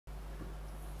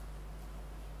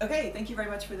Okay, thank you very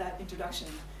much for that introduction.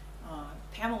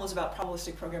 PAML is about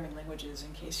probabilistic programming languages,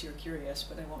 in case you're curious,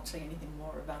 but I won't say anything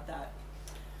more about that.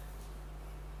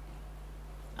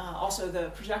 Also, the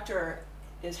projector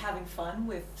is having fun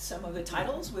with some of the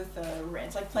titles.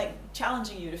 It's like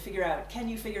challenging you to figure out, can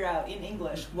you figure out in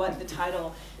English what the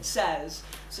title says?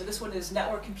 So this one is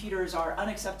Network Computers Are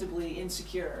Unacceptably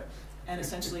Insecure, and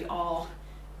essentially all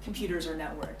computers are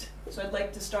networked. So I'd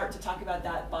like to start to talk about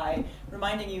that by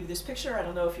reminding you of this picture. I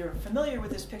don't know if you're familiar with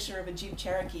this picture of a Jeep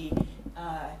Cherokee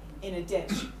in a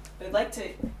ditch, but I'd like to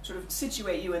sort of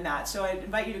situate you in that. So I'd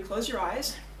invite you to close your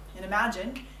eyes and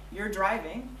imagine you're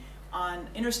driving on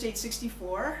Interstate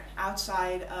 64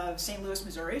 outside of St. Louis,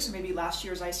 Missouri, so maybe last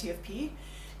year's ICFP.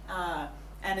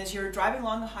 And as you're driving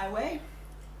along the highway,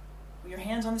 with your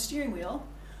hands on the steering wheel,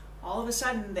 all of a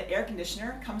sudden the air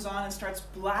conditioner comes on and starts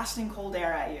blasting cold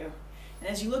air at you. And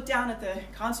as you look down at the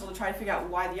console to try to figure out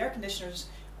why the air conditioner's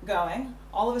going,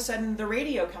 all of a sudden the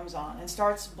radio comes on and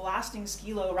starts blasting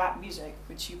Skilo rap music,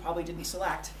 which you probably didn't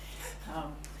select.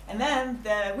 And then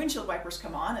the windshield wipers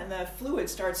come on and the fluid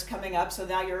starts coming up, so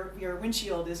now your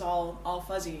windshield is all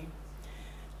fuzzy.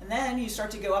 And then you start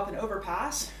to go up an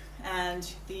overpass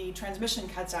and the transmission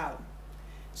cuts out.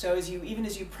 So even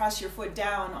as you press your foot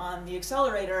down on the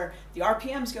accelerator, the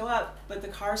RPMs go up, but the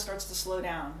car starts to slow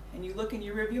down. And you look in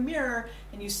your rearview mirror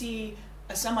and you see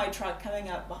a semi-truck coming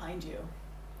up behind you.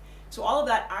 So all of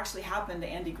that actually happened to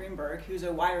Andy Greenberg, who's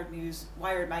a Wired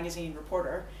magazine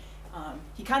reporter.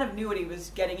 He kind of knew what he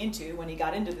was getting into when he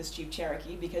got into this Jeep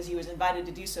Cherokee, because he was invited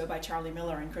to do so by Charlie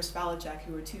Miller and Chris Valacek,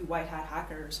 who were two white hat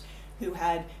hackers who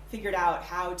had figured out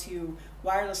how to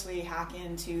wirelessly hack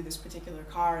into this particular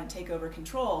car and take over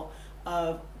control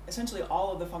of essentially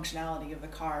all of the functionality of the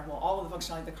car, well, all of the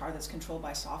functionality of the car that's controlled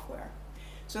by software.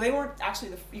 So they weren't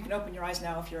actually, you can open your eyes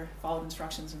now if you're following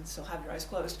instructions and still have your eyes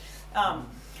closed.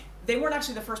 They weren't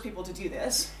actually the first people to do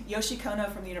this. Yoshi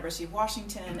Kono from the University of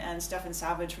Washington and Stefan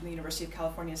Savage from the University of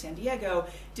California, San Diego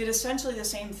did essentially the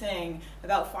same thing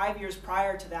about 5 years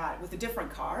prior to that with a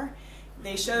different car.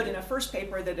 They showed in a first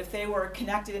paper that if they were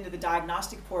connected into the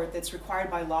diagnostic port that's required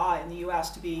by law in the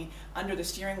US to be under the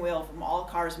steering wheel from all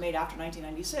cars made after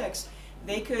 1996,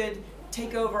 they could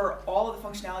take over all of the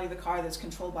functionality of the car that's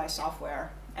controlled by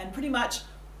software. And pretty much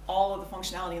all of the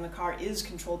functionality in the car is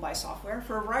controlled by software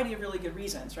for a variety of really good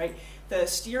reasons, right? The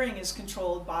steering is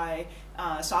controlled by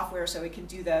software, so it can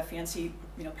do the fancy,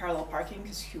 parallel parking,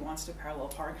 because who wants to parallel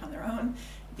park on their own?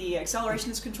 The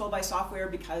acceleration is controlled by software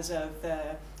because of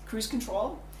the cruise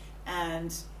control,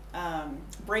 and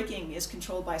braking is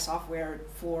controlled by software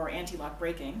for anti-lock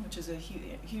braking, which is a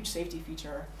huge safety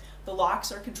feature. The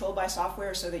locks are controlled by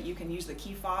software so that you can use the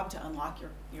key fob to unlock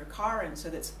your car, and so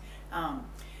that's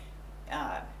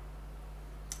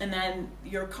and then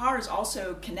your car is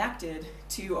also connected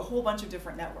to a whole bunch of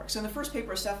different networks. So in the first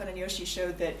paper, Stefan and Yoshi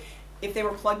showed that if they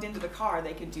were plugged into the car,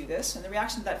 they could do this. And the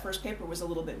reaction to that first paper was a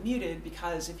little bit muted,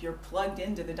 because if you're plugged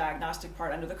into the diagnostic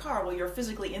part under the car, well, you're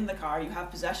physically in the car, you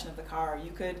have possession of the car, you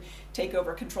could take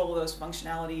over control of those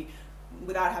functionality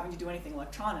without having to do anything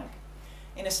electronic.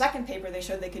 In a second paper, they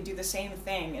showed they could do the same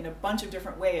thing in a bunch of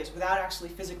different ways without actually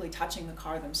physically touching the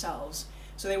car themselves.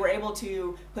 So they were able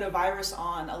to put a virus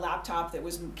on a laptop that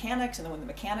was mechanics, and then when the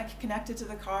mechanic connected to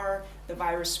the car, the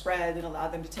virus spread and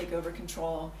allowed them to take over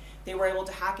control. They were able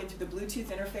to hack into the Bluetooth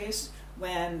interface.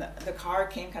 When the car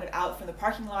came kind of out from the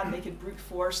parking lot, they could brute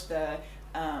force the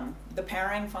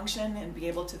pairing function and be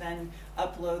able to then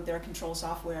upload their control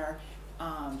software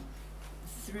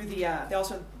through the, they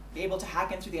also be able to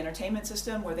hack in through the entertainment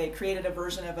system, where they created a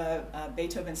version of a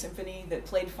Beethoven symphony that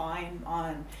played fine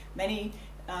on many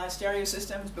stereo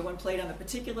systems, but when played on the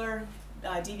particular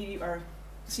DVD or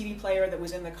CD player that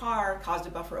was in the car, caused a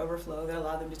buffer overflow that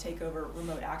allowed them to take over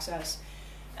remote access.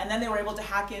 And then they were able to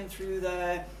hack in through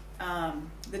the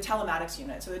telematics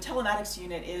unit. So the telematics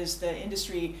unit is the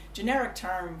industry generic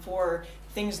term for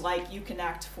things like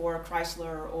Uconnect for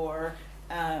Chrysler or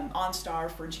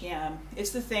OnStar for GM.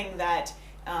 It's the thing that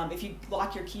if you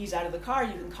lock your keys out of the car,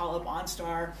 you can call up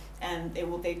OnStar and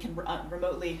they can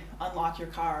remotely unlock your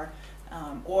car.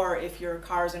 Or if your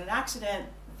car is in an accident,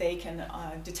 they can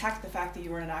detect the fact that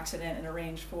you were in an accident and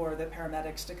arrange for the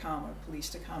paramedics to come or police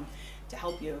to come to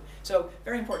help you. So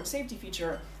very important safety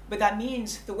feature, but that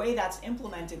means the way that's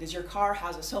implemented is your car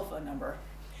has a cell phone number.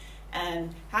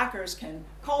 And hackers can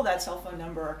call that cell phone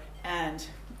number and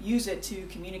use it to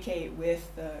communicate with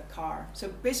the car. So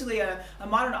basically a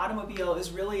modern automobile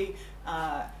is really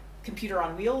computer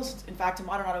on wheels. In fact, a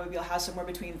modern automobile has somewhere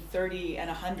between 30 and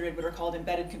 100 what are called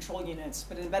embedded control units.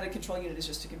 But an embedded control unit is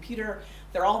just a computer.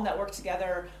 They're all networked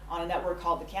together on a network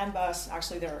called the CAN bus.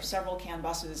 Actually, there are several CAN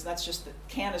buses. That's just the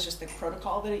CAN is just the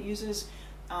protocol that it uses.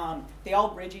 They all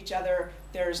bridge each other.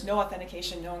 There's no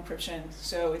authentication, no encryption.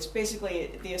 So it's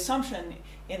basically the assumption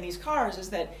in these cars is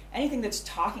that anything that's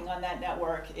talking on that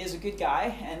network is a good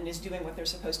guy and is doing what they're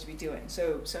supposed to be doing.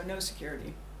 So no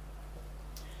security.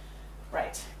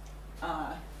 Right.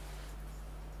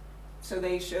 So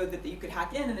they showed that you could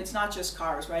hack in, and it's not just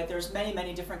cars, right? There's many,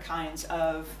 many different kinds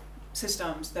of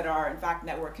systems that are, in fact,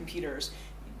 network computers.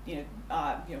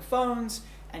 Phones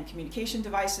and communication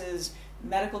devices,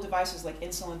 medical devices like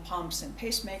insulin pumps and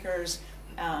pacemakers,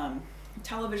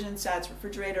 television sets,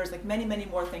 refrigerators, like many, many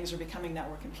more things are becoming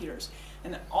network computers.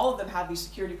 And all of them have these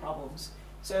security problems.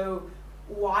 So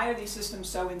why are these systems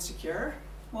so insecure?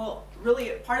 Well, really,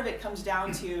 part of it comes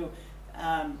down to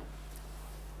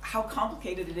how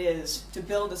complicated it is to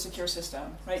build a secure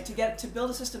system, right? To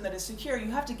build a system that is secure,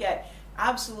 you have to get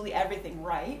absolutely everything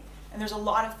right. And there's a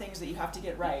lot of things that you have to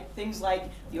get right. Things like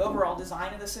the overall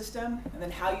design of the system, and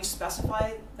then how you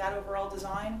specify that overall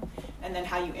design, and then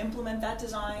how you implement that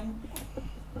design,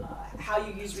 how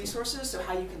you use resources, so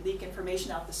how you can leak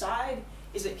information out the side.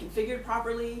 Is it configured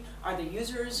properly? Are the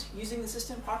users using the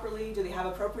system properly? Do they have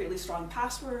appropriately strong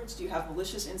passwords? Do you have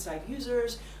malicious inside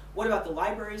users? What about the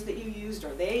libraries that you used?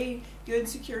 Are they good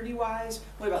security-wise?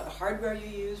 What about the hardware you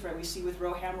use? Right, we see with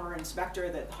Rowhammer and Spectre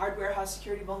that the hardware has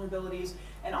security vulnerabilities,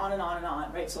 and on and on and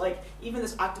on. Right, so like even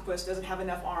this octopus doesn't have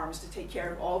enough arms to take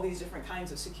care of all these different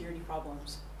kinds of security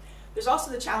problems. There's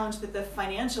also the challenge that the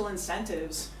financial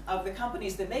incentives of the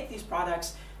companies that make these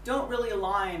products don't really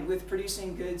align with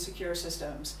producing good, secure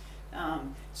systems.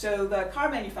 So the car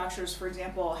manufacturers, for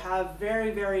example, have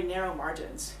very, very narrow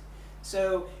margins.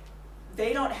 So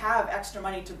they don't have extra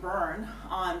money to burn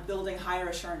on building higher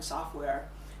assurance software.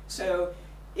 So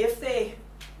if they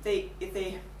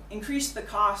increase the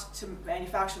cost to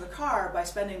manufacture the car by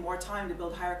spending more time to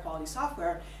build higher quality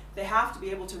software, they have to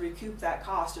be able to recoup that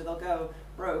cost or they'll go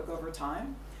broke over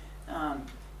time.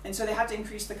 And so they have to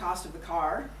increase the cost of the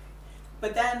car,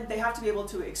 but then they have to be able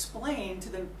to explain to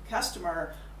the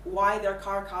customer why their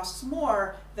car costs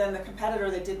more than the competitor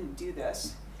that didn't do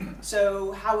this.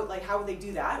 So how would they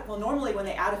do that? Well, normally when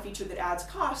they add a feature that adds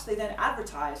cost, they then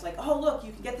advertise like, oh look,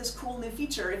 you can get this cool new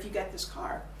feature if you get this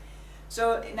car.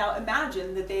 So now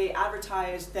imagine that they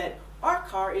advertise that our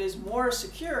car is more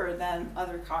secure than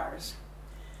other cars.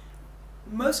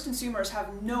 Most consumers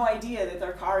have no idea that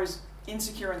their car is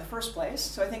insecure in the first place.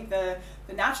 So I think the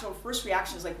natural first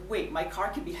reaction is like, wait, my car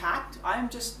can be hacked? I'm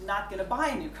just not going to buy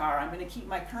a new car. I'm going to keep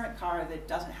my current car that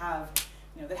doesn't have,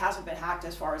 that hasn't been hacked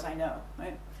as far as I know,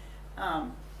 right?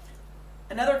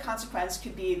 Another consequence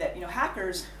could be that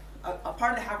hackers, a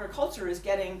part of the hacker culture is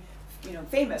getting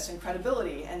famous and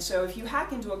credibility. And so if you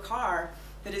hack into a car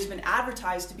that has been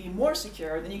advertised to be more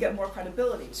secure, then you get more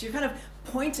credibility. So you're kind of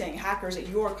pointing hackers at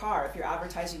your car if you're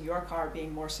advertising your car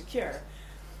being more secure.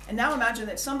 And now imagine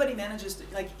that somebody manages to,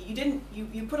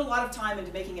 you put a lot of time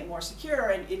into making it more secure,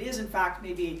 and it is in fact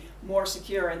maybe more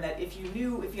secure, and that if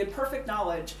you had perfect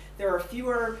knowledge, there are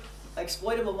fewer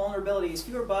exploitable vulnerabilities,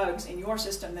 fewer bugs in your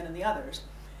system than in the others.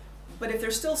 But if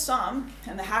there's still some,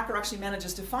 and the hacker actually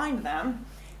manages to find them,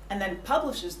 and then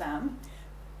publishes them,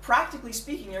 practically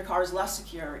speaking, your car is less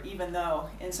secure, even though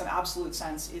in some absolute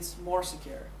sense it's more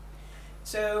secure.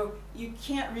 So you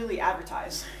can't really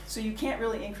advertise. So you can't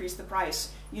really increase the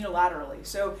price unilaterally.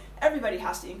 So everybody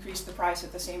has to increase the price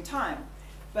at the same time.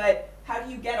 But how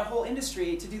do you get a whole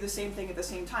industry to do the same thing at the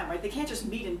same time, right? They can't just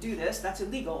meet and do this. That's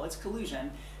illegal. It's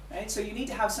collusion, right? So you need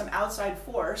to have some outside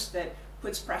force that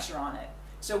puts pressure on it.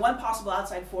 So one possible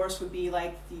outside force would be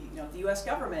like the US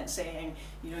government saying,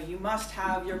 you must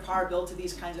have your car built to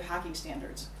these kinds of hacking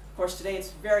standards. Of course, today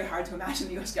it's very hard to imagine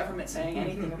the US government saying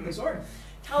anything of the sort.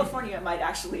 California might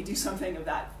actually do something of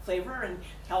that flavor, and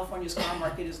California's car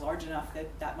market is large enough that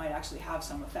that might actually have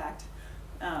some effect.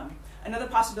 Another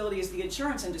possibility is the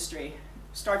insurance industry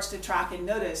starts to track and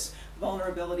notice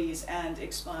vulnerabilities and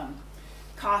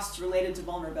costs related to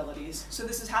vulnerabilities. So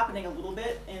this is happening a little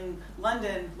bit. In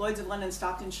London, Lloyd's of London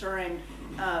stopped insuring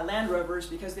Land Rovers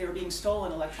because they were being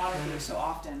stolen electronically so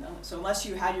often. So unless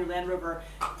you had your Land Rover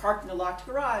parked in a locked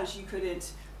garage, you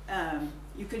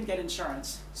couldn't get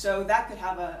insurance. So that could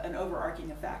have an overarching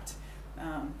effect.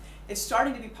 It's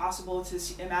starting to be possible to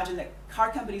imagine that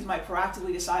car companies might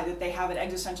proactively decide that they have an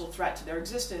existential threat to their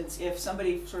existence if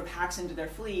somebody sort of hacks into their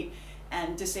fleet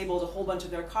and disables a whole bunch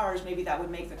of their cars. Maybe that would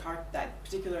make that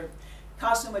particular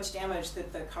cause so much damage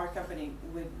that the car company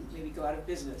would maybe go out of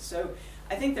business. So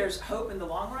I think there's hope in the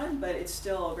long run, but it's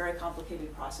still a very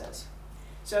complicated process.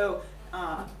 So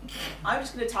I'm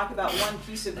just going to talk about one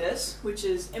piece of this, which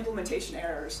is implementation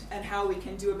errors and how we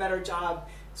can do a better job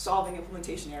solving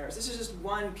implementation errors. This is just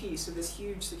one piece of this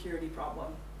huge security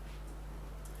problem.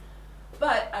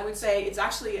 But I would say it's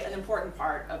actually an important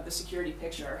part of the security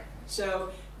picture.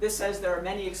 So this says there are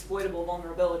many exploitable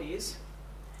vulnerabilities.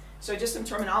 So just some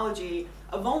terminology,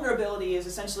 a vulnerability is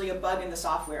essentially a bug in the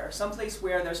software, someplace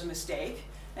where there's a mistake.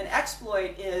 An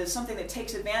exploit is something that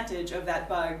takes advantage of that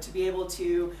bug to be able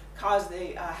to cause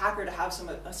the hacker to have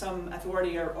some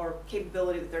authority or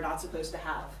capability that they're not supposed to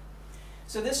have.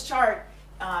 So this chart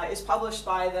is published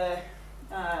by the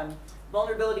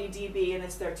Vulnerability DB, and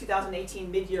it's their 2018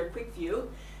 mid-year quick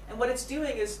view. And what it's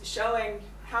doing is showing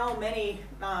how many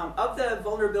of the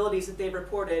vulnerabilities that they've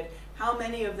reported, how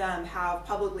many of them have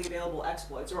publicly available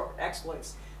exploits or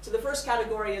exploits. So the first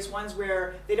category is ones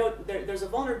where there's a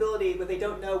vulnerability, but they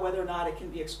don't know whether or not it can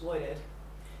be exploited.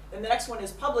 Then the next one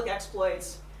is public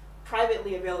exploits,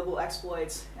 privately available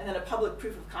exploits, and then a public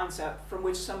proof of concept from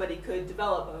which somebody could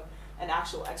develop an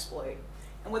actual exploit.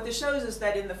 And what this shows is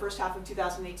that in the first half of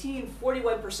 2018,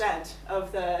 41%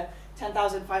 of the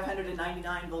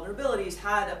 10,599 vulnerabilities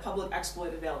had a public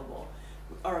exploit available.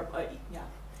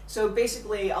 So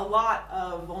basically, a lot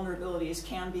of vulnerabilities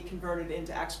can be converted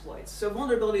into exploits. So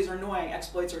vulnerabilities are annoying,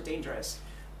 exploits are dangerous.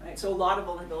 Right? So a lot of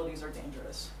vulnerabilities are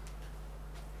dangerous.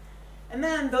 And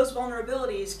then those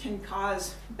vulnerabilities can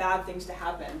cause bad things to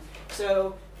happen.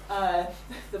 So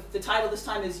the title this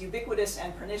time is Ubiquitous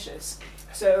and Pernicious.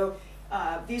 So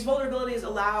these vulnerabilities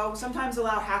sometimes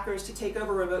allow hackers to take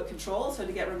over remote control, so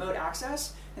to get remote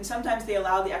access, and sometimes they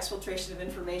allow the exfiltration of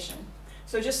information.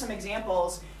 So just some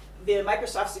examples. The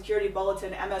Microsoft Security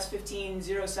Bulletin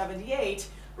MS-15078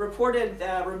 reported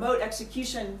the remote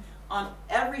execution on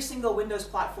every single Windows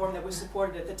platform that was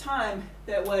supported at the time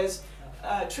that was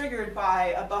triggered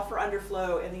by a buffer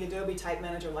underflow in the Adobe Type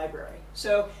Manager library.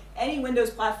 So any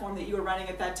Windows platform that you were running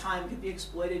at that time could be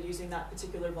exploited using that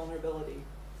particular vulnerability.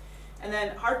 And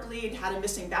then Heartbleed had a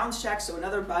missing bounds check, so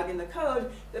another bug in the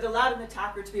code that allowed an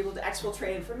attacker to be able to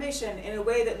exfiltrate information in a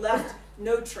way that left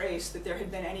no trace that there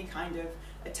had been any kind of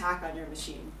attack on your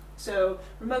machine. So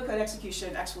remote code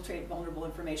execution, exfiltrate vulnerable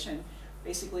information.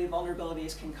 Basically,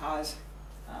 vulnerabilities can cause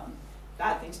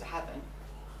bad things to happen.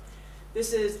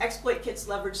 This is exploit kits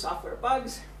leverage software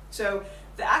bugs. So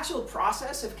the actual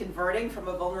process of converting from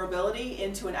a vulnerability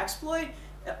into an exploit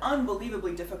is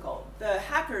unbelievably difficult. The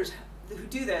hackers who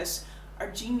do this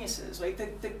are geniuses. Like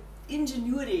the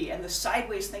ingenuity and the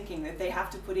sideways thinking that they have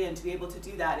to put in to be able to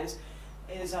do that is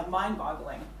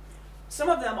mind-boggling. Some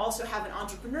of them also have an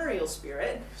entrepreneurial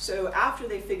spirit. So after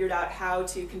they figured out how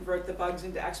to convert the bugs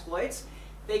into exploits,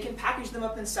 they can package them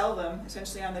up and sell them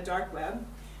essentially on the dark web.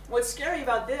 What's scary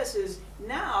about this is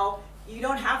now you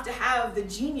don't have to have the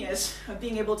genius of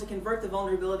being able to convert the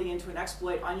vulnerability into an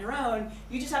exploit on your own.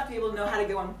 You just have to be able to know how to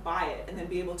go and buy it and then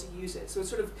be able to use it. So it's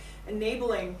sort of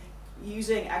enabling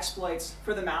using exploits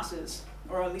for the masses,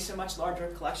 or at least a much larger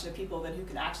collection of people than who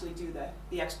can actually do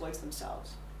the exploits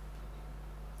themselves.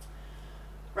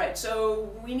 Right,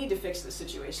 so we need to fix this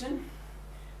situation.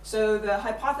 So the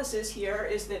hypothesis here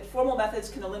is that formal methods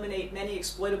can eliminate many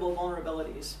exploitable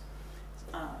vulnerabilities.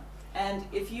 And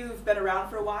if you've been around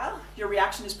for a while, your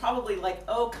reaction is probably like,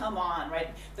 oh, come on, right?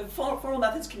 The formal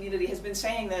methods community has been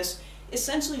saying this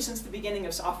essentially since the beginning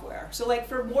of software. So like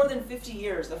for more than 50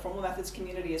 years, the formal methods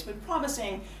community has been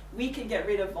promising we can get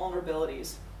rid of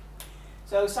vulnerabilities.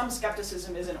 So some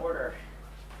skepticism is in order.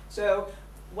 So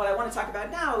what I want to talk about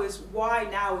now is why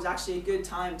now is actually a good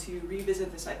time to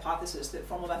revisit this hypothesis that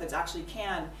formal methods actually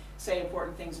can say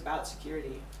important things about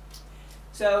security.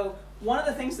 So one of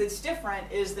the things that's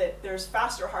different is that there's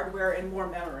faster hardware and more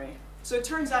memory. So it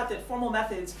turns out that formal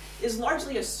methods is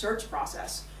largely a search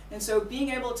process. And so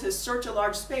being able to search a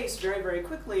large space very, very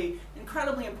quickly,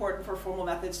 incredibly important for formal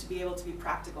methods to be able to be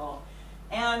practical.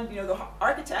 And the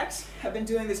architects have been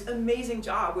doing this amazing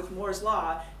job with Moore's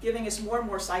Law, giving us more and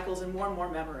more cycles and more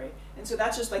memory. And so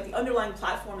that's just like the underlying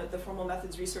platform that the formal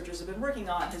methods researchers have been working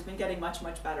on has been getting much,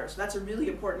 much better. So that's a really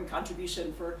important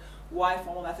contribution for why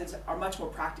formal methods are much more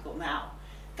practical now.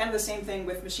 Kind of the same thing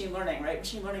with machine learning, right?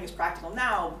 Machine learning is practical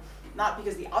now, not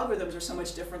because the algorithms are so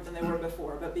much different than they were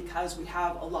before, but because we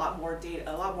have a lot more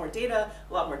data, a lot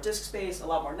more disk space, a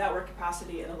lot more network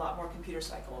capacity, and a lot more computer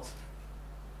cycles.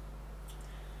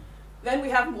 Then we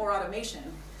have more automation.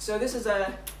 So this is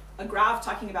a graph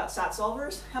talking about SAT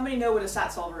solvers. How many know what a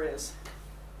SAT solver is?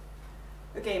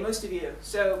 Okay, most of you.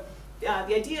 So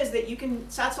the idea is that you can,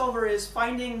 SAT-solver is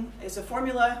a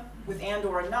formula with and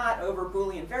or not over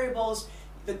Boolean variables.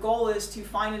 The goal is to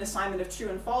find an assignment of true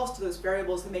and false to those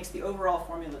variables that makes the overall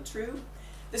formula true.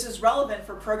 This is relevant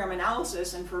for program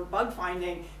analysis and for bug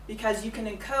finding because you can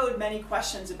encode many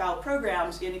questions about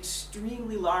programs in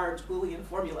extremely large Boolean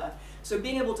formula. So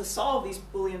being able to solve these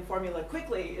Boolean formula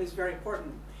quickly is very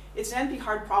important. It's an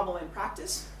NP-hard problem in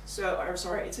practice, it's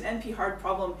an NP-hard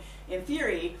problem in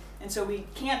theory, and so we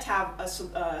can't have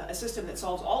a system that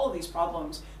solves all of these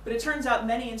problems, but it turns out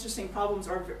many interesting problems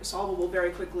are solvable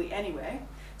very quickly anyway.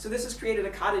 So this has created a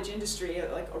cottage industry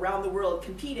like around the world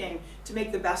competing to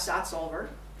make the best SAT solver.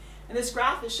 And this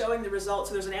graph is showing the results.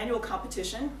 So there's an annual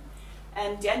competition,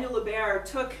 and Daniel Lebert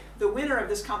took the winner of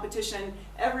this competition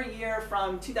every year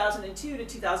from 2002 to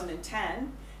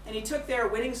 2010, and he took their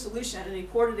winning solution and he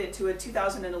ported it to a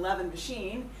 2011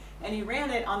 machine, and he ran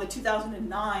it on the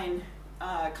 2009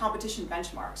 competition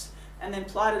benchmarks, and then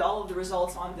plotted all of the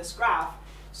results on this graph.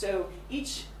 So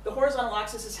the horizontal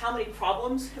axis is how many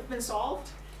problems have been solved,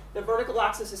 the vertical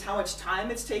axis is how much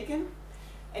time it's taken,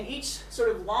 and each sort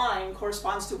of line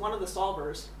corresponds to one of the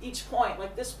solvers. Each point,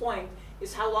 like this point,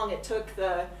 is how long it took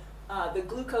the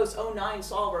glucose 09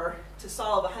 solver to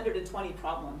solve 120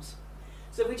 problems.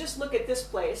 So if we just look at this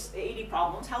place, 80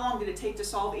 problems, how long did it take to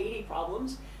solve 80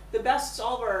 problems? The best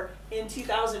solver in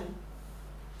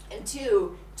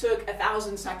 2002 took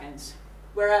 1,000 seconds,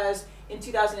 whereas in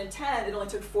 2010 it only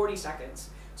took 40 seconds.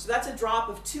 So that's a drop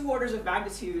of 2 orders of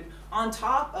magnitude on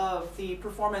top of the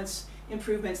performance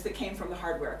improvements that came from the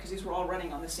hardware, because these were all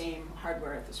running on the same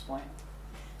hardware at this point.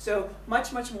 So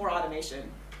much, much more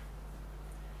automation.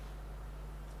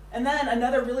 And then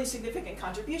another really significant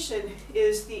contribution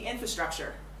is the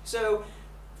infrastructure. So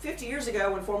 50 years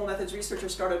ago, when formal methods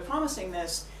researchers started promising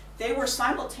this, they were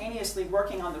simultaneously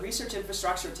working on the research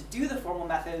infrastructure to do the formal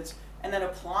methods and then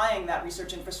applying that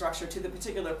research infrastructure to the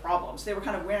particular problems. They were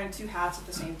kind of wearing 2 hats at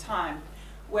the same time.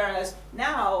 Whereas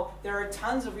now, there are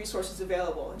tons of resources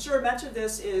available. And sure, much of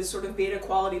this is sort of beta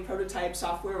quality prototype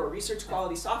software or research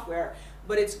quality software,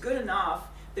 but it's good enough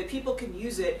that people can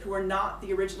use it who are not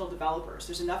the original developers.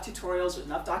 There's enough tutorials, there's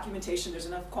enough documentation, there's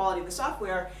enough quality of the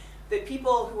software that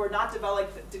people who are not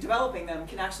developing them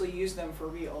can actually use them for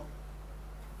real.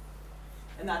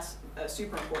 And that's a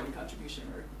super important contribution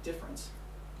or difference.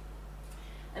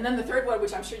 And then the third one,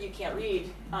 which I'm sure you can't read,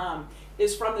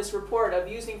 is from this report of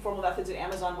using formal methods in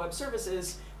Amazon Web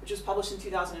Services, which was published in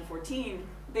 2014.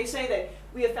 They say that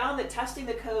we have found that testing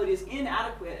the code is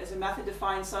inadequate as a method to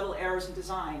find subtle errors in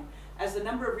design, as the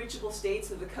number of reachable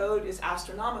states of the code is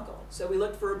astronomical. So we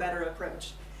looked for a better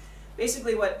approach.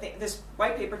 Basically what this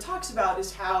white paper talks about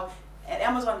is how at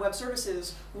Amazon Web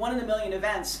Services, 1 in a million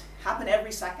events happen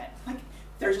every second. Like,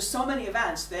 there's just so many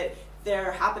events that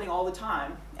they're happening all the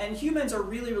time. And humans are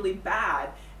really, really bad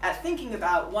at thinking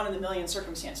about 1 in a million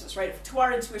circumstances, right? To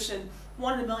our intuition,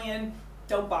 1 in a million,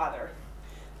 don't bother.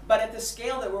 But at the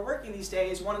scale that we're working these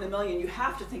days, 1 in a million you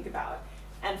have to think about.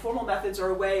 And formal methods are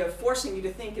a way of forcing you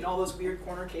to think in all those weird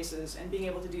corner cases and being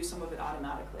able to do some of it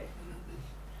automatically.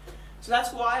 So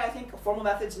that's why I think formal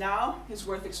methods now is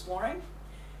worth exploring.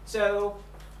 So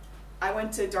I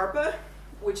went to DARPA,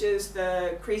 which is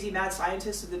the crazy mad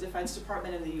scientists of the Defense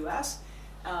Department in the US,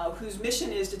 whose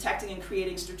mission is detecting and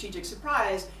creating strategic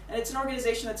surprise. And it's an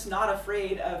organization that's not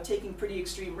afraid of taking pretty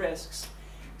extreme risks.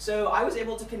 So I was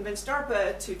able to convince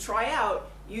DARPA to try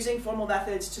out using formal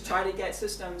methods to try to get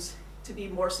systems to be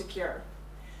more secure.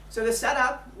 So the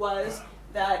setup was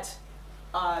that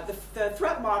the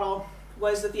threat model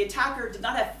was that the attacker did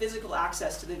not have physical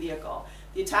access to the vehicle.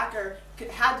 The attacker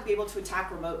had to be able to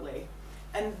attack remotely.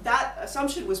 And that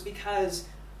assumption was because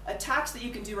attacks that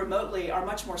you can do remotely are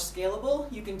much more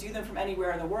scalable. You can do them from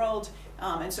anywhere in the world.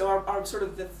 And so our sort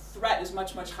of the threat is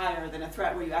much, much higher than a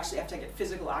threat where you actually have to get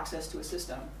physical access to a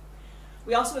system.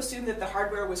 We also assumed that the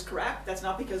hardware was correct. That's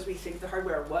not because we think the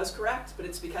hardware was correct, but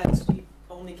it's because we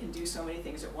only can do so many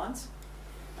things at once.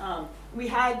 We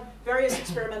had various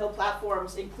experimental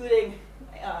platforms, including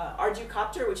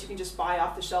quad-copter, which you can just buy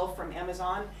off the shelf from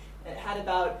Amazon. It had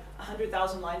about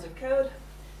 100,000 lines of code,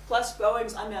 plus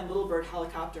Boeing's unmanned little bird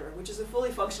helicopter, which is a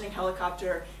fully functioning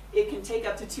helicopter. It can take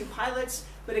up to 2 pilots,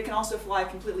 but it can also fly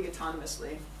completely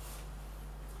autonomously.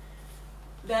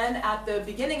 Then at the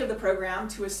beginning of the program,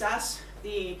 to assess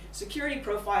the security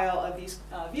profile of these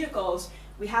vehicles,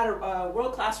 we had a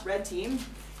world-class red team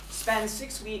spend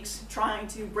 6 weeks trying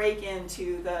to break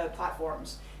into the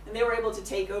platforms. And they were able to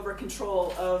take over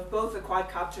control of both the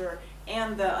quadcopter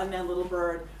and the unmanned little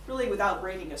bird, really without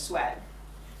breaking a sweat.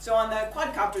 So on the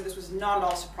quadcopter, this was not at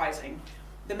all surprising.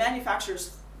 The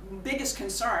manufacturers biggest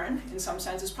concern, in some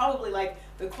sense, is probably like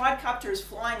the quadcopter is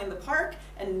flying in the park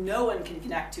and no one can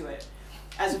connect to it,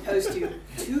 as opposed to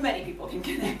too many people can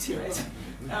connect to it.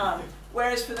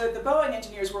 Whereas for the Boeing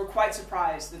engineers were quite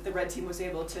surprised that the red team was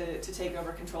able to take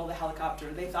over control of the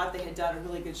helicopter. They thought they had done a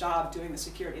really good job doing the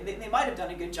security. They might have done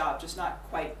a good job, just not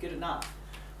quite good enough.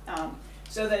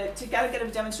 So to get a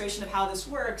demonstration of how this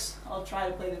works, I'll try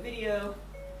to play the video.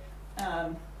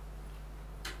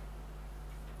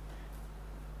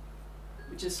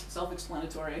 Which is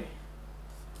self-explanatory.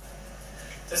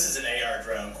 This is an AR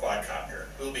drone quadcopter.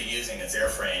 We'll be using its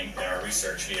airframe in our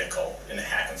research vehicle in the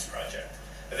HACMS project.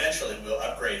 Eventually, we'll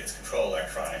upgrade its control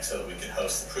electronics so that we can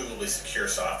host the provably secure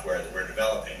software that we're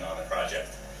developing on the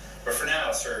project. But for now,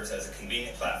 it serves as a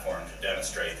convenient platform to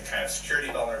demonstrate the kind of security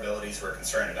vulnerabilities we're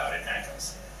concerned about in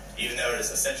HACMS. Even though it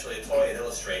is essentially a toy, it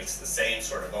illustrates the same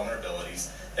sort of vulnerabilities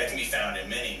that can be found in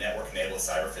many network-enabled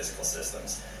cyber-physical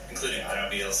systems, including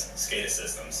automobiles, SCADA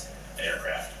systems, and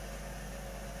aircraft.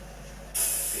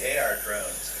 The AR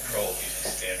drone is controlled using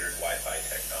standard Wi-Fi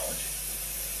technology.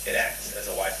 It acts as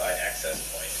a Wi-Fi access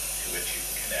point to which you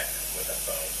can connect with a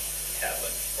phone,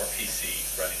 tablet, or PC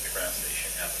running the ground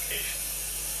station application.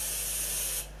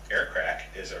 AirCrack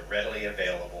is a readily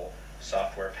available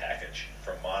software package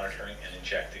for monitoring and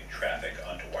injecting traffic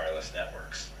onto wireless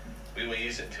networks. We will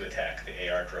use it to attack the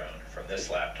AR drone from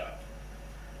this laptop.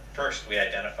 First, we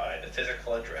identify the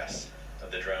physical address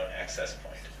of the drone access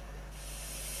point.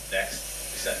 Next,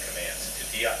 we send commands to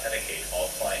deauthenticate all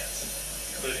clients,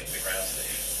 including the ground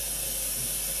station.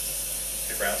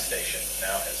 The ground station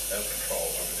now has no control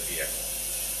over the vehicle.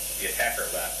 The attacker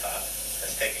laptop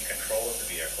has taken control of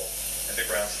the vehicle, and the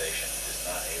ground station is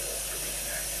not able to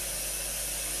reconnect.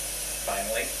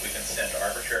 Finally, we can send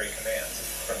arbitrary commands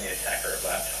from the attacker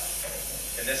laptop.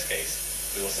 In this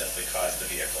case, we will simply cause the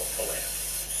vehicle to land.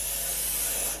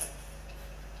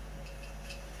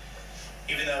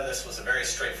 Even though this was a very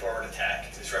straightforward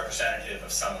attack, it is representative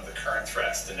of some of the current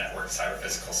threats to network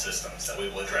cyber-physical systems that we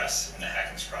will address in the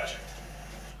HACMS project.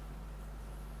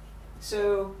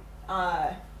 So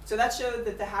that showed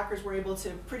that the hackers were able to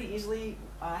pretty easily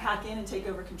hack in and take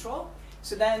over control.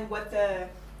 So then what the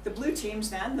blue teams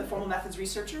then, the formal methods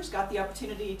researchers, got the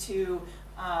opportunity to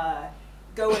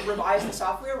go and revise the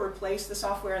software, replace the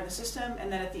software in the system, and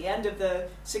then at the end of the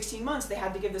 16 months, they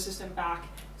had to give the system back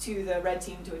to the red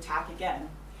team to attack again.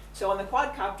 So on the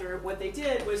quadcopter, what they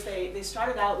did was they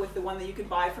started out with the one that you could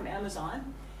buy from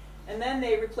Amazon, and then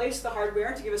they replaced the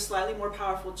hardware to give a slightly more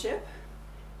powerful chip.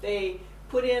 They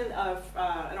put in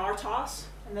an RTOS,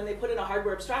 and then they put in a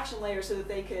hardware abstraction layer so that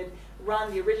they could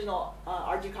run the original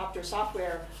quadcopter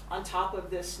software on top of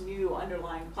this new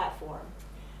underlying platform.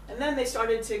 And then they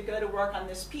started to go to work on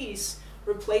this piece,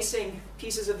 replacing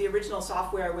pieces of the original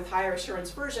software with higher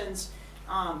assurance versions.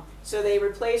 So they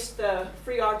replaced the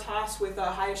free RTOS with a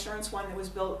high assurance one that was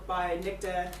built by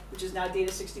NICTA, which is now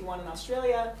Data 61 in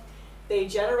Australia. They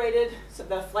generated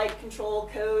the flight control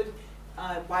code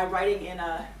by writing in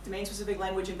a domain-specific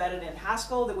language embedded in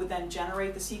Haskell that would then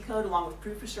generate the C code along with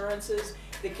proof assurances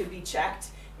that could be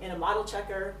checked in a model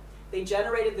checker. They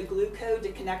generated the glue code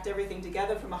to connect everything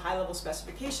together from a high-level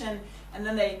specification, and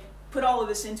then they put all of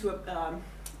this into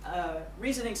a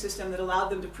reasoning system that allowed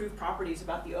them to prove properties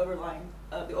about the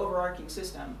overarching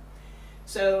system.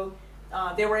 So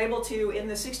they were able to, in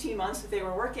the 16 months that they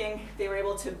were working, they were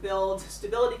able to build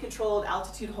stability-controlled,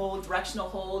 altitude hold, directional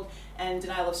hold, and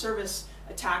denial of service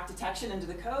attack detection into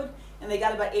the code, and they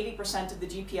got about 80% of the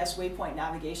GPS waypoint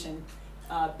navigation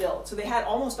built. So they had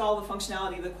almost all the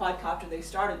functionality of the quadcopter they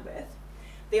started with.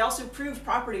 They also proved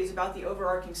properties about the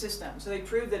overarching system. So they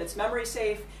proved that it's memory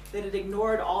safe, that it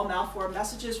ignored all malformed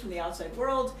messages from the outside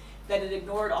world, that it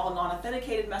ignored all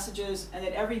non-authenticated messages, and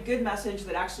that every good message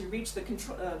that actually reached the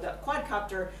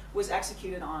quadcopter was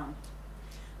executed on.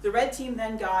 The red team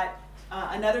then got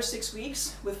another 6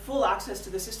 weeks with full access to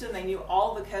the system. They knew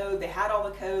all the code, they had all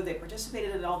the code, they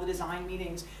participated in all the design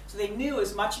meetings, so they knew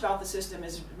as much about the system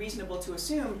as reasonable to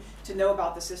assume to know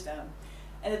about the system.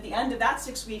 And at the end of that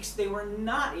 6 weeks, they were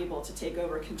not able to take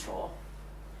over control.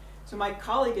 So my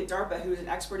colleague at DARPA, who is an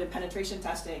expert in penetration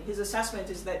testing, his assessment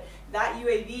is that that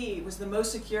UAV was the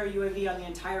most secure UAV on the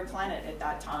entire planet at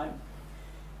that time,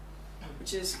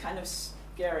 which is kind of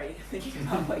scary thinking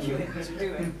about what UAVs are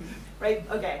doing, right?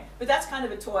 Okay, but that's kind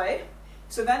of a toy.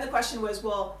 So then the question was,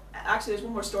 well, actually there's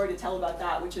one more story to tell about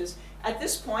that, which is at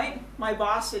this point, my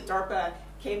boss at DARPA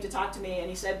came to talk to me, and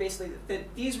he said basically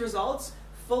that these results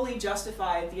fully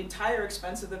justified the entire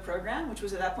expense of the program, which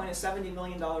was at that point a $70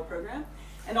 million program,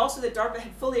 and also that DARPA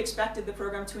had fully expected the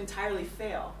program to entirely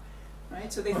fail.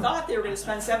 Right? So they thought they were going to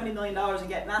spend $70 million and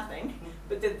get nothing,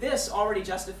 but that this already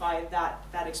justified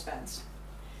that expense.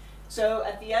 So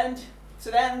at the end, so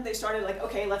then they started like,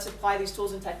 okay, let's apply these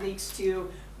tools and techniques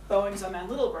to Boeing's unmanned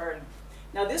Little Bird.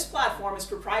 Now this platform is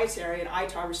proprietary and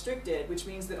ITAR restricted, which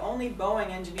means that only Boeing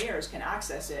engineers can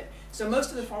access it. So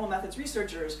most of the formal methods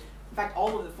researchers, in fact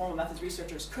all of the formal methods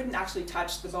researchers, couldn't actually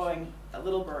touch the Boeing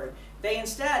Little Bird. They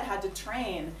instead had to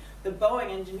train the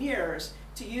Boeing engineers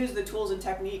to use the tools and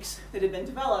techniques that had been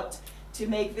developed to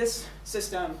make this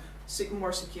system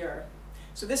more secure.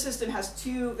 So this system has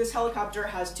this helicopter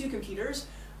has two computers,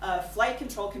 a flight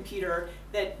control computer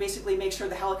that basically makes sure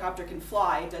the helicopter can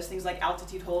fly, does things like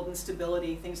altitude hold and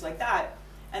stability, things like that.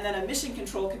 And then a mission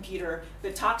control computer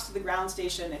that talks to the ground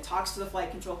station, it talks to the flight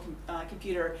control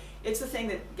computer. It's the thing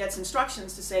that gets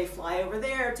instructions to say, fly over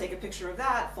there, take a picture of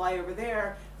that, fly over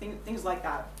there, things like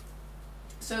that.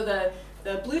 So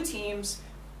the blue teams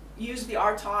used the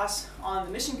RTOS on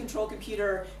the mission control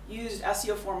computer, used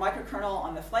SEO4 microkernel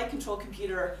on the flight control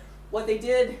computer. What they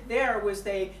did there was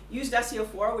they used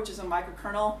SEO4, which is a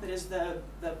microkernel that is the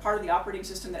part of the operating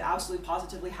system that absolutely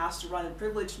positively has to run in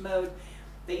privileged mode.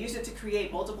 They used it to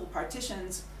create multiple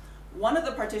partitions. One of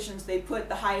the partitions, they put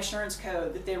the high assurance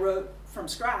code that they wrote from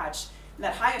scratch. And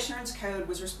that high assurance code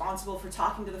was responsible for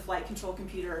talking to the flight control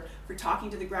computer, for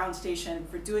talking to the ground station,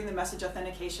 for doing the message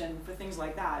authentication, for things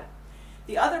like that.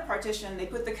 The other partition, they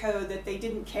put the code that they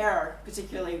didn't care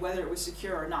particularly whether it was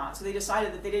secure or not. So they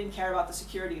decided that they didn't care about the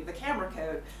security of the camera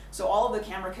code. So all of the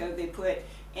camera code they put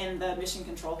in the mission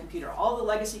control computer. All the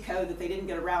legacy code that they didn't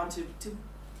get around to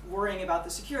worrying about the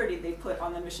security, they put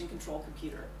on the mission control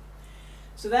computer.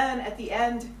 So then at the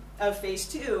end of phase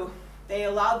 2, they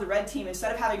allowed the red team,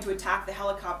 instead of having to attack the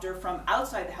helicopter from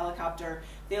outside the helicopter,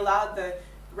 they allowed the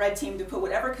red team to put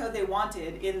whatever code they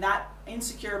wanted in that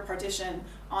insecure partition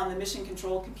on the mission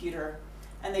control computer,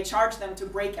 and they charged them to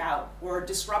break out or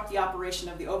disrupt the operation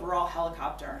of the overall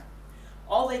helicopter.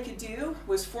 All they could do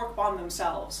was fork bomb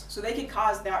themselves. So they could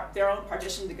cause their own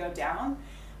partition to go down,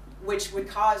 which would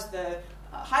cause the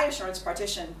high assurance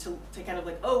partition to kind of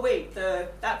like, oh wait,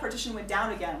 that partition went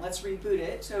down again, let's reboot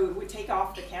it. So it would take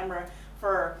off the camera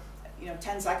for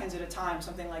 10 seconds at a time,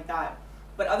 something like that.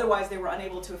 But otherwise they were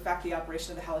unable to affect the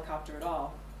operation of the helicopter at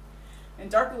all.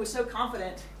 And DARPA was so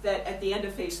confident that at the end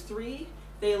of phase 3,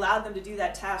 they allowed them to do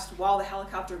that test while the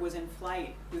helicopter was in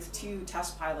flight with 2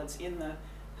 test pilots in the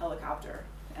helicopter.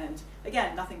 And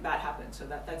again, nothing bad happened, so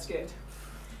that's good.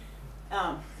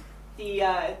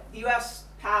 The US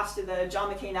passed the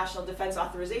John McCain National Defense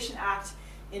Authorization Act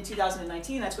in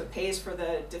 2019. That's what pays for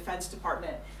the Defense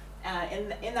Department.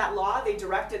 In that law, they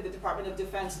directed the Department of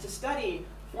Defense to study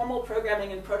formal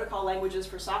programming and protocol languages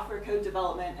for software code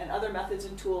development and other methods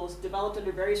and tools developed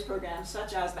under various programs,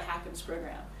 such as the HACMS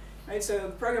program. Right? So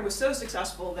the program was so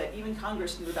successful that even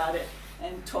Congress knew about it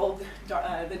and told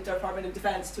the Department of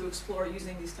Defense to explore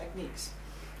using these techniques.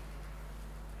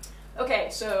 Okay,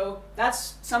 so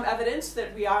that's some evidence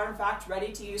that we are in fact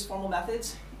ready to use formal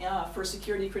methods for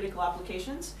security critical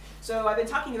applications. So I've been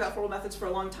talking about formal methods for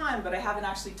a long time, but I haven't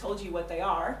actually told you what they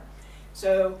are.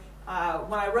 So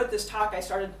when I wrote this talk, I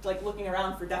started looking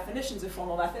around for definitions of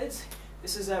formal methods.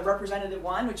 This is a representative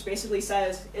one, which basically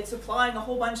says it's applying a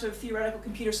whole bunch of theoretical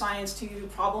computer science to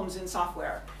problems in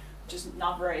software, which is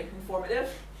not very informative.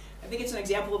 I think it's an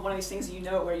example of one of these things that you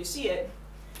know it where you see it.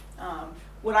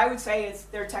 What I would say is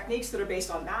they're techniques that are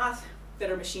based on math, that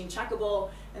are machine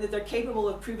checkable, and that they're capable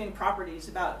of proving properties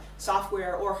about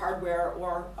software or hardware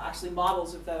or actually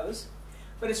models of those.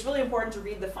 But it's really important to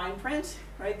read the fine print,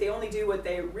 right? They only do what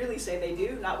they really say they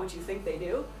do, not what you think they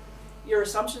do. Your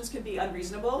assumptions can be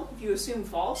unreasonable. If you assume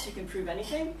false, you can prove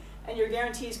anything, and your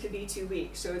guarantees can be too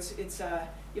weak. So you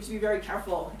have to be very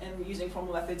careful in using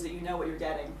formal methods that you know what you're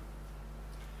getting.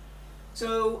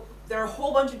 So there are a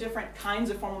whole bunch of different kinds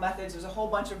of formal methods. There's a whole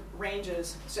bunch of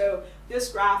ranges. So this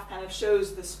graph kind of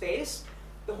shows the space.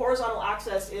 The horizontal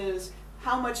axis is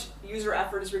how much user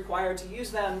effort is required to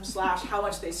use them / how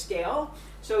much they scale.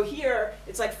 So here,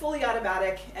 it's like fully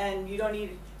automatic, and you don't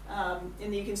need,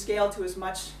 and you can scale to as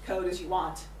much code as you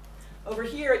want. Over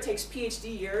here, it takes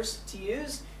PhD years to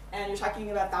use, and you're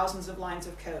talking about thousands of lines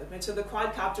of code. And so the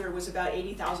quad-copter was about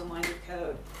 80,000 lines of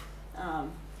code.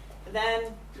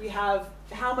 Then we have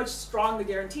how much strong the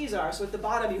guarantees are. So at the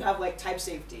bottom, you have type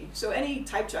safety. So any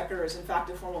type checker is in fact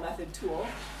a formal method tool.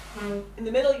 In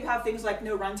the middle, you have things like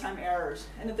no runtime errors.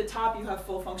 And at the top, you have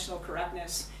full functional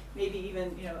correctness, maybe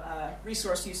even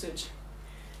resource usage.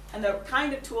 And the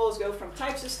kind of tools go from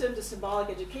type system to symbolic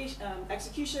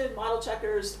execution, model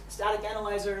checkers, static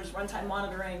analyzers, runtime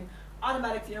monitoring,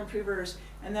 automatic theorem provers,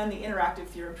 and then the interactive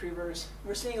theorem provers.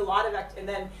 We're seeing a lot of, and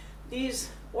then these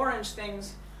orange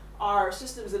things are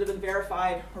systems that have been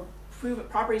verified or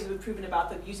properties have been proven about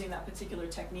them using that particular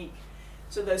technique.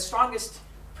 So the strongest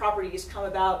properties come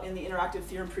about in the interactive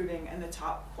theorem proving in the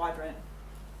top quadrant.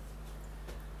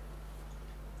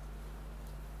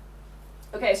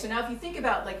 Okay, so now if you think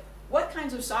about like what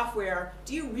kinds of software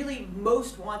do you really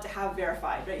most want to have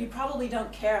verified? Right? You probably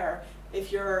don't care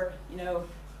if your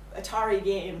Atari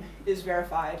game is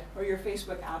verified or your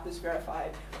Facebook app is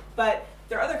verified. But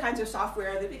there are other kinds of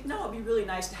software that it'd be really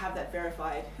nice to have that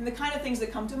verified. And the kind of things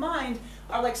that come to mind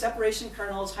are like separation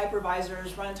kernels,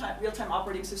 hypervisors, real-time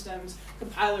operating systems,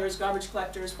 compilers, garbage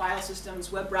collectors, file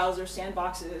systems, web browsers,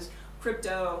 sandboxes,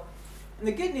 crypto. And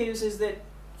the good news is that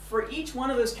for each one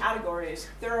of those categories,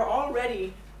 there are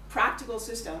already practical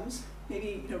systems,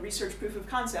 maybe research proof of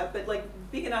concept, but like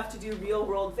big enough to do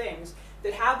real-world things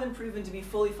that have been proven to be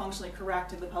fully functionally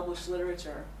correct in the published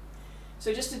literature.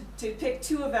 So just to pick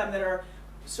two of them that are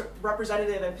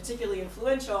representative and particularly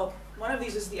influential, one of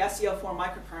these is the SCL4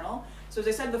 microkernel. So as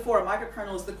I said before, a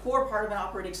microkernel is the core part of an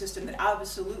operating system that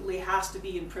absolutely has to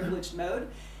be in privileged mode.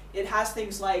 It has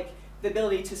things like the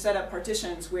ability to set up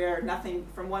partitions where nothing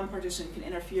from one partition can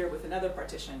interfere with another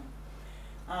partition.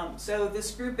 So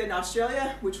this group in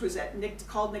Australia, which was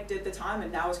called NICTA at the time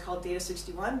and now is called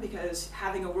Data61 because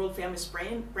having a world famous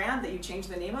brand that you change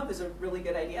the name of is a really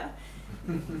good idea.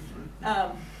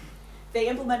 They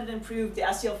implemented and proved the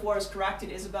SCL4 is correct in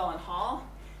Isabelle and HOL.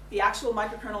 The actual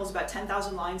microkernel is about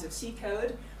 10,000 lines of C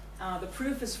code. The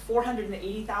proof is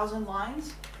 480,000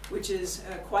 lines, which is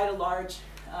quite a large,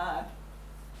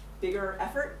 bigger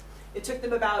effort. It took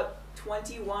them about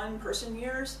 21 person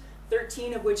years,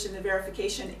 13 of which in the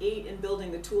verification, 8 in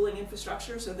building the tooling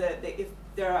infrastructure. So that if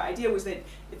their idea was that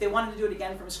if they wanted to do it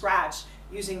again from scratch,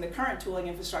 using the current tooling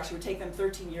infrastructure would take them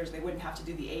 13 years. They wouldn't have to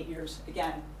do the 8 years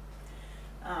again.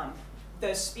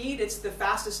 The speed, it's the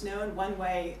fastest known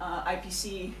one-way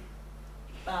IPC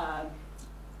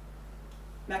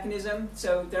mechanism.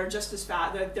 So they're just as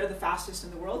fast, they're the fastest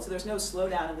in the world. So there's no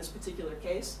slowdown in this particular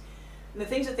case. And the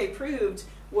things that they proved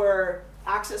were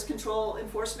access control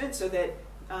enforcement, so that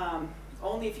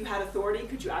only if you had authority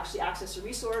could you actually access a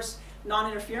resource.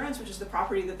 Non-interference, which is the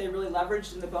property that they really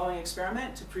leveraged in the Boeing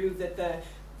experiment to prove that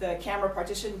the camera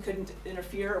partition couldn't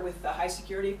interfere with the high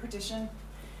security partition.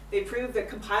 They proved that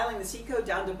compiling the C code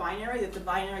down to binary, that the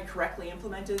binary correctly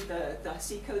implemented the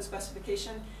C code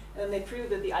specification. And then they proved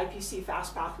that the IPC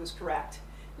fast path was correct.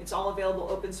 It's all available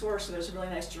open source, so there's a really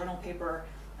nice journal paper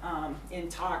in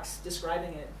talks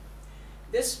describing it.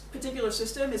 This particular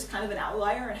system is kind of an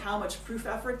outlier in how much proof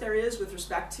effort there is with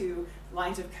respect to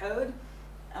lines of code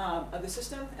of the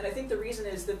system. And I think the reason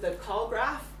is that the call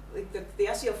graph, like the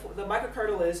SCL4, the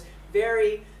microkernel is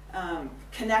very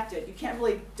connected. You can't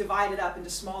really divide it up into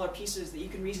smaller pieces that you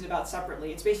can reason about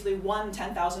separately. It's basically one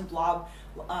 10,000 blob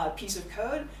piece of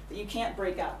code that you can't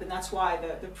break up, and that's why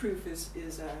the proof is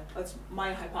that's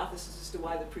my hypothesis as to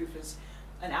why the proof is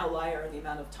an outlier in the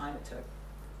amount of time it took.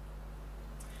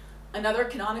 Another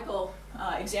canonical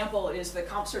example is the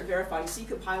CompCert Verifying C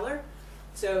Compiler.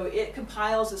 So it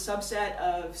compiles a subset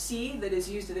of C that is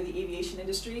used in the aviation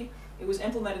industry. It was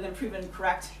implemented and proven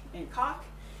correct in Coq.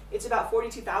 It's about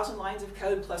 42,000 lines of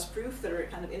code plus proof that are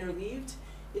kind of interleaved.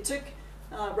 It took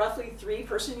roughly 3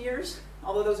 person years,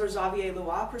 although those are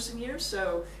Xavier-Leroy person years,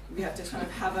 so we have to kind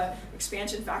of have an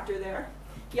expansion factor there.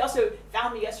 He also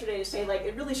found me yesterday to say, like,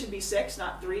 it really should be 6,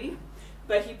 not 3,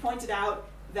 but he pointed out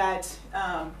that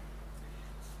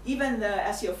even the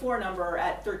SCL4 number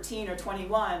at 13 or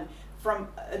 21, from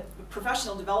a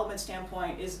professional development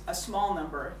standpoint, is a small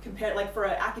number. Compared, like for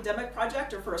an academic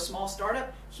project or for a small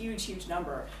startup, huge, huge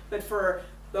number. But for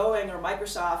Boeing or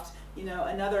Microsoft,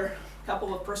 another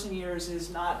couple of person years is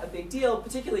not a big deal,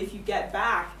 particularly if you get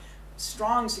back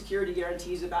strong security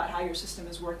guarantees about how your system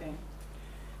is working.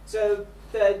 So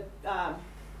the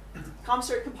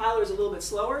CompCert compiler is a little bit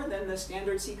slower than the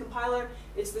standard C compiler.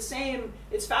 It's the same,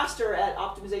 it's faster at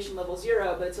optimization level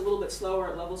 0, but it's a little bit slower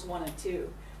at levels 1 and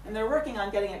 2. And they're working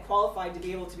on getting it qualified to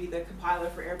be able to be the compiler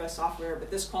for Airbus software, but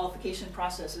this qualification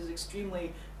process is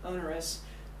extremely onerous.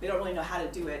 They don't really know how to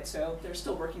do it, so they're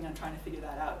still working on trying to figure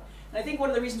that out. And I think one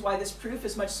of the reasons why this proof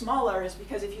is much smaller is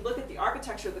because if you look at the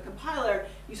architecture of the compiler,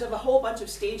 you have a whole bunch of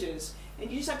stages,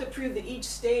 and you just have to prove that each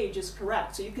stage is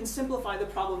correct. So you can simplify the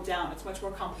problem down. It's much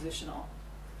more compositional.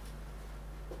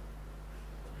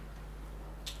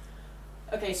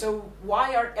 Okay, so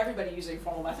why aren't everybody using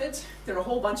formal methods? There are a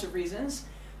whole bunch of reasons.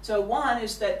 So one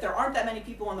is that there aren't that many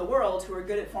people in the world who are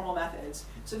good at formal methods.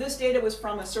 So this data was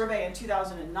from a survey in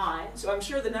 2009, so I'm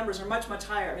sure the numbers are much, much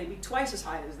higher, maybe twice as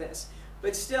high as this,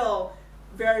 but still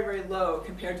very, very low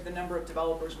compared to the number of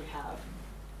developers we have.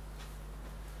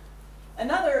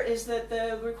 Another is that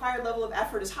the required level of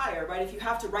effort is higher, right? If you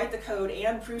have to write the code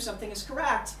and prove something is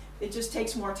correct, it just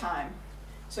takes more time.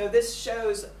 So this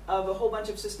shows of a whole bunch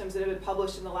of systems that have been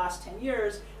published in the last 10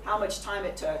 years how much time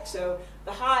it took. So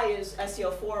the high is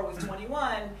SCL4 with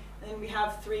 21, and then we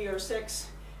have 3 or 6,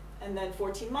 and then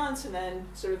 14 months, and then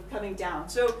sort of coming down.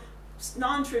 So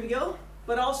non-trivial,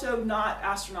 but also not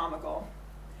astronomical,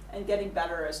 and getting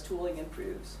better as tooling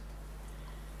improves.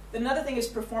 Another thing is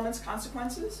performance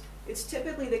consequences. It's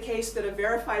typically the case that a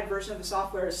verified version of the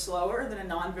software is slower than a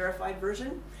non-verified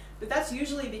version, but that's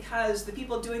usually because the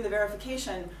people doing the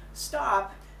verification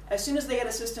stop as soon as they get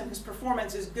a system whose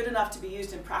performance is good enough to be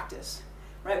used in practice.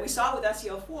 Right? We saw with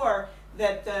SCL4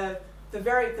 that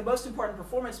the most important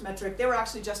performance metric, they were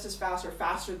actually just as fast or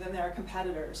faster than their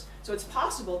competitors. So it's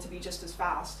possible to be just as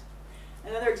fast.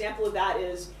 Another example of that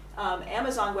is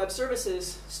Amazon Web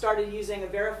Services started using a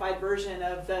verified version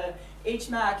of the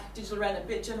HMAC, digital random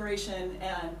bit generation,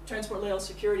 and transport layer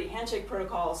security handshake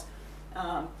protocols.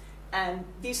 And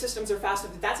these systems are fast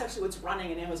enough that that's actually what's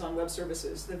running in Amazon Web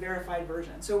Services, the verified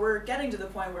version. So we're getting to the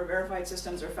point where verified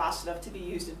systems are fast enough to be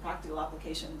used in practical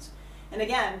applications. And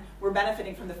again, we're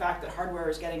benefiting from the fact that hardware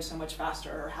is getting so much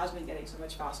faster, or has been getting so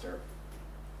much faster.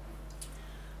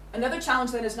 Another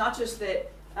challenge then is not just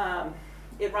that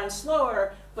it runs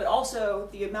slower, but also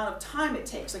the amount of time it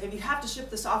takes. Like if you have to ship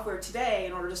the software today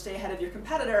in order to stay ahead of your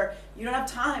competitor, you don't have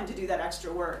time to do that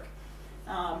extra work.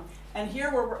 And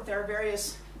here there are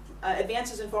various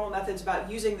advances in formal methods about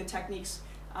using the techniques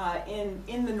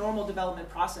in the normal development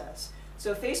process.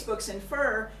 So Facebook's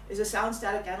Infer is a sound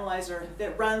static analyzer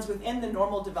that runs within the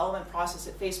normal development process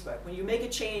at Facebook. When you make a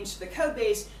change to the code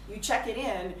base, you check it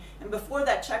in, and before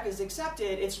that check is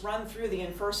accepted, it's run through the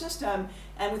Infer system,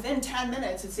 and within 10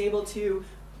 minutes, it's able to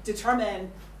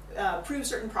determine, prove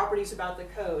certain properties about the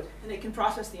code. And it can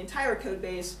process the entire code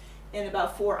base in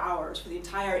about 4 hours for the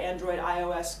entire Android,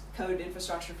 iOS code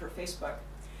infrastructure for Facebook.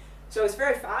 So it's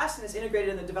very fast, and it's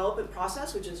integrated in the development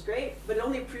process, which is great, but it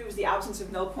only proves the absence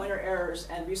of null pointer errors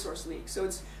and resource leaks. So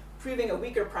it's proving a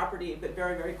weaker property, but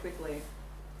very, very quickly.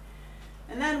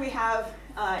 And then we have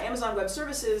Amazon Web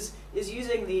Services is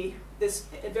using this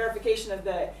verification of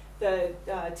the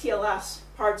TLS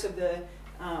parts of their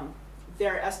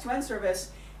S2N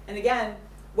service. And again,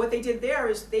 what they did there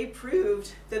is they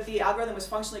proved that the algorithm was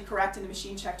functionally correct in a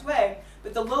machine-checked way,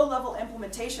 but the low-level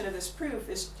implementation of this proof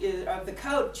of the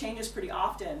code changes pretty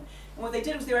often. And what they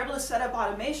did was they were able to set up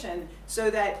automation so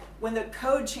that when the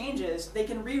code changes, they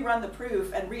can rerun the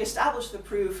proof and reestablish the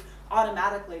proof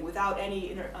automatically without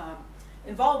any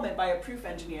involvement by a proof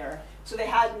engineer. So they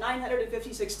had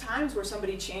 956 times where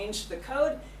somebody changed the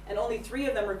code, and only 3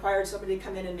 of them required somebody to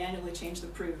come in and manually change the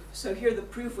proof. So here the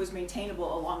proof was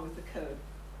maintainable along with the code.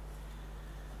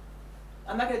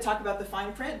 I'm not going to talk about the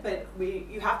fine print, but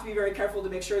you have to be very careful to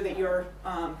make sure that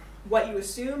what you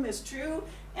assume is true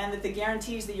and that the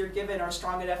guarantees that you're given are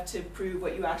strong enough to prove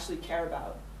what you actually care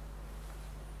about.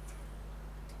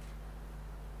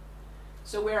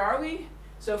 So where are we?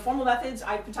 So formal methods,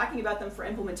 I've been talking about them for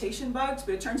implementation bugs,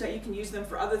 but it turns out you can use them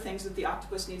for other things that the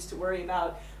octopus needs to worry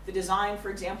about. The design, for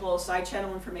example, side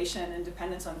channel information, and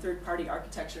dependence on third-party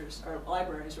architectures, or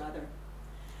libraries, rather.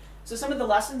 So some of the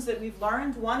lessons that we've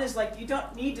learned, one is like you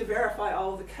don't need to verify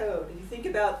all of the code. If you think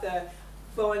about the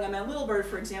Boeing unmanned Littlebird,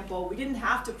 for example, we didn't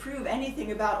have to prove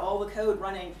anything about all the code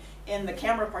running in the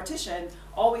camera partition.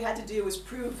 All we had to do was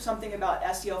prove something about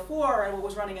SCL4 and what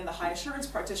was running in the high assurance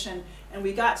partition, and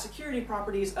we got security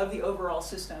properties of the overall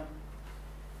system.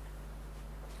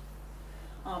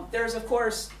 There's, of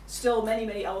course, still many,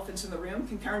 many elephants in the room,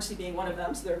 concurrency being one of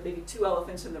them, so there are maybe 2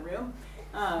 elephants in the room.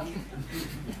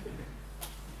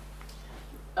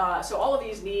 So all of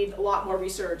these need a lot more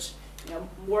research,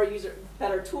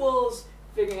 better tools,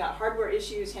 figuring out hardware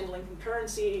issues, handling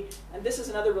concurrency, and this is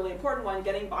another really important one,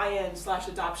 getting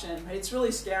buy-in/adoption. Right? It's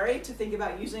really scary to think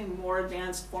about using more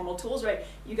advanced formal tools, right?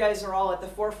 You guys are all at the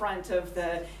forefront of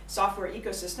the software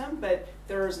ecosystem, but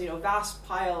there's a vast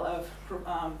pile of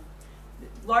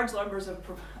large numbers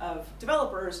of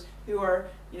developers who are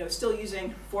still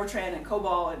using Fortran and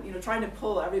COBOL and trying to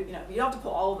pull you don't have to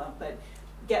pull all of them, but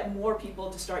get more people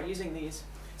to start using these.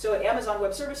 So at Amazon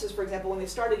Web Services, for example, when they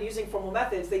started using formal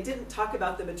methods, they didn't talk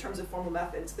about them in terms of formal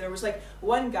methods. There was like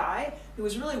one guy who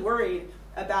was really worried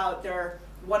about their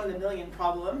 1 in a million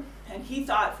problem, and he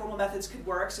thought formal methods could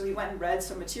work, so he went and read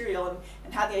some material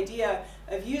and had the idea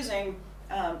of using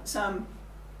some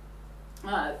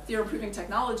theorem proving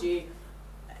technology,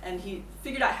 and he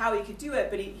figured out how he could do it,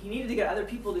 but he needed to get other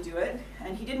people to do it,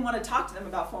 and he didn't want to talk to them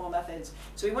about formal methods.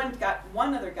 So he went and got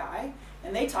one other guy,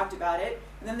 and they talked about it,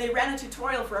 and then they ran a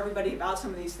tutorial for everybody about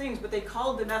some of these things, but they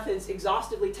called the methods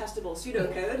exhaustively testable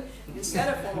pseudocode instead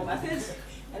of formal methods,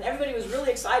 and everybody was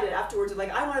really excited afterwards,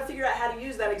 like, I want to figure out how to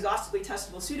use that exhaustively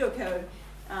testable pseudocode,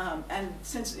 and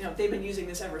since, they've been using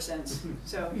this ever since.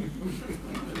 So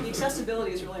the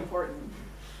accessibility is really important.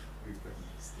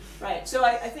 Right, so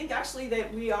I think actually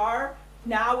that we are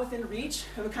now within reach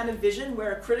of a kind of vision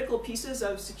where critical pieces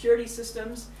of security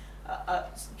systems,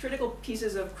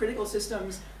 critical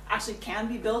systems actually can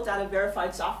be built out of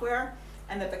verified software,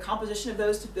 and that the composition of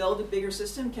those to build a bigger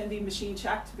system can be machine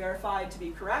checked, verified to be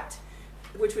correct,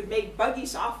 which would make buggy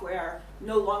software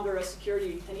no longer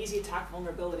an easy attack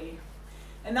vulnerability.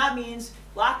 And that means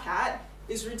Black Hat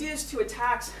is reduced to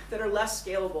attacks that are less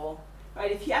scalable.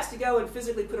 Right? If he has to go and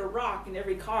physically put a rock in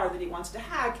every car that he wants to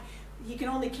hack, he can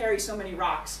only carry so many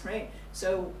rocks, right?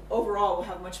 So overall, we'll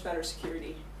have much better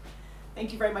security.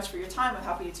 Thank you very much for your time. I'm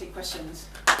happy to take questions.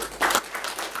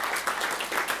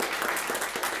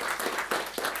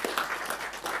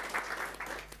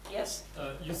 Yes?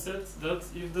 You said that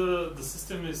if the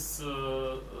system is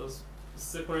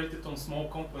separated on small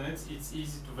components, it's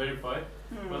easy to verify.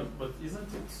 But isn't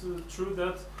it true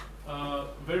that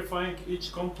verifying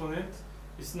each component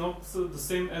is not the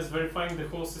same as verifying the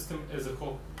whole system as a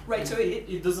whole? Right, so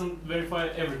it doesn't verify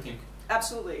everything.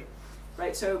 Absolutely.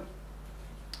 Right, so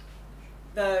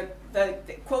the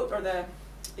quote, or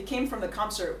it came from the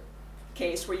CompCert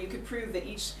case where you could prove that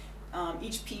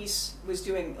each piece was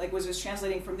doing, was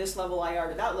translating from this level IR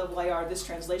to that level IR, this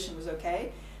translation was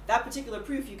okay. That particular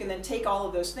proof, you can then take all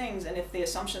of those things, and if the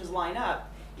assumptions line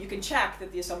up, you can check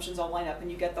that the assumptions all line up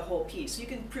and you get the whole piece. You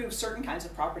can prove certain kinds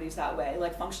of properties that way,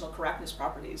 like functional correctness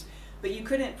properties. But you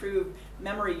couldn't prove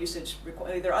memory usage.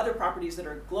 There are other properties that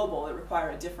are global that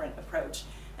require a different approach.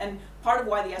 And part of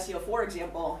why the SEO4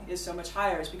 example is so much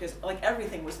higher is because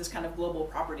everything was this kind of global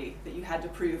property that you had to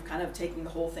prove, kind of taking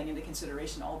the whole thing into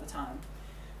consideration all the time.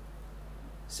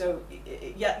 So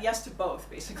yes to both,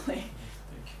 basically.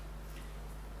 Thank you.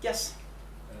 Yes?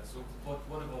 So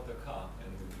what about the car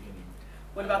in the beginning?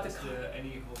 What about the car? Is there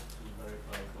any hope to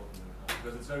verify code in the car?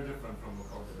 Because it's very different from a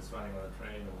code that is running on a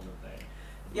train or on a plane.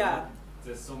 Yeah.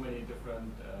 There's so many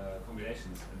different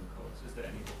combinations in the codes. Is there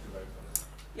any hope to verify this?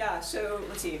 Yeah, so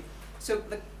let's see. So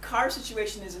the car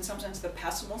situation is in some sense the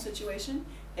pessimal situation,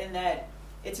 in that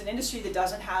it's an industry that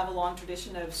doesn't have a long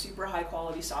tradition of super high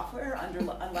quality software,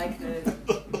 unlike the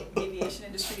aviation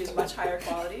industry is much higher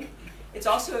quality. It's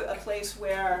also a place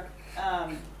where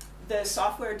the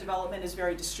software development is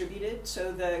very distributed,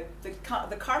 so the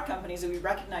car companies that we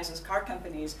recognize as car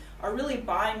companies are really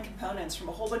buying components from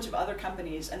a whole bunch of other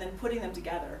companies and then putting them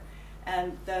together.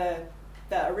 And the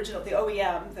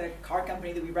OEM, the car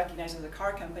company that we recognize as a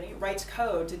car company, writes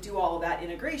code to do all of that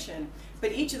integration,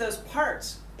 but each of those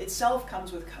parts itself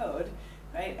comes with code,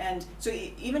 right? And so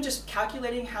even just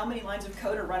calculating how many lines of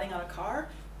code are running on a car,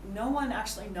 no one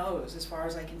actually knows, as far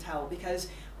as I can tell, because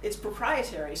it's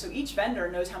proprietary. So each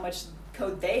vendor knows how much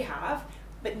code they have,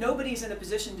 but nobody's in a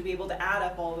position to be able to add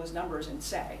up all those numbers and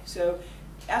say. So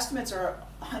estimates are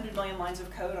 100 million lines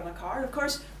of code on a car. Of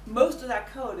course, most of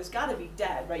that code has got to be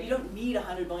dead, right? You don't need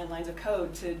 100 million lines of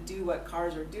code to do what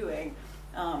cars are doing.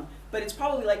 But it's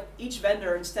probably like each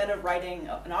vendor, instead of writing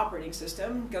an operating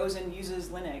system, goes and uses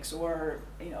Linux or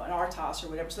an RTOS or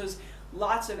whatever. So there's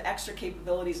lots of extra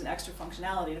capabilities and extra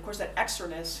functionality. And of course, that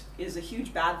extraness is a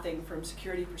huge bad thing from a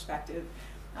security perspective.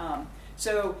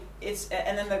 So it's,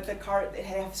 and then the car, it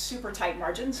has super tight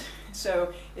margins,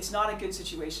 so it's not a good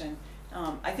situation.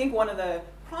 I think one of the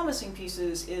promising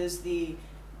pieces is the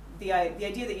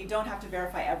idea that you don't have to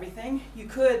verify everything. You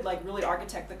could really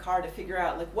architect the car to figure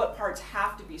out what parts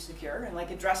have to be secure, and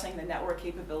addressing the network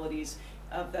capabilities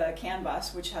of the CAN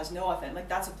bus, which has no authent.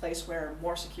 That's a place where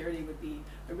more security would be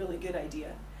a really good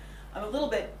idea. I'm a little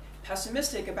bit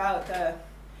pessimistic about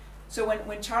so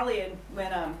when Charlie and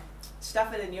when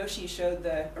Stefan and Yoshi showed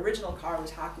the original car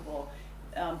was hackable,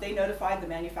 they notified the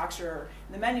manufacturer.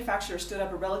 And the manufacturer stood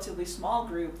up a relatively small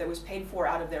group that was paid for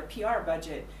out of their PR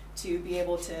budget to be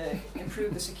able to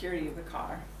improve the security of the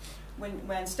car. When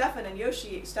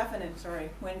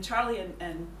Charlie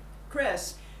and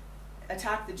Chris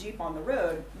attacked the Jeep on the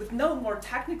road with no more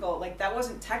technical, that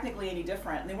wasn't technically any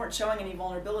different, and they weren't showing any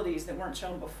vulnerabilities that weren't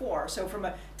shown before. So from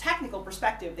a technical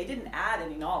perspective, they didn't add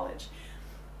any knowledge.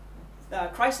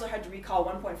 Chrysler had to recall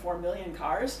 1.4 million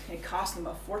cars. It cost them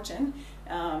a fortune.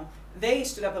 They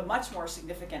stood up a much more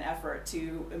significant effort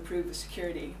to improve the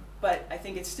security. But I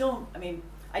think it's still,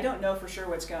 I don't know for sure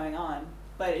what's going on,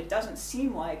 but it doesn't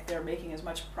seem like they're making as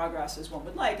much progress as one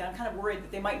would like. And I'm kind of worried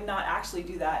that they might not actually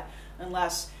do that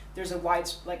unless there's a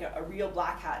real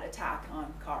black hat attack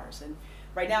on cars. And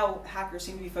right now, hackers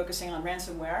seem to be focusing on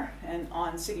ransomware and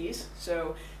on cities.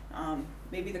 So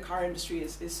maybe the car industry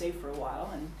is safe for a while.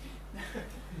 And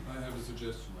I have a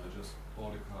suggestion. I just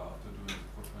bought a car after doing it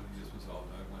for 20 years without.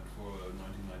 I went for a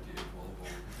 1998 Volvo.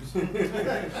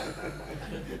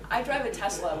 I drive a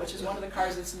Tesla, which is one of the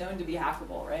cars that's known to be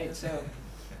hackable, right? So.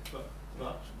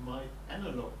 But my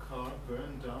analog car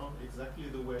burned down exactly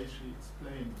the way she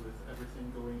explained, with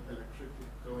everything going electrically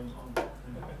going on,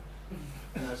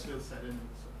 and I still sat in it.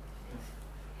 So,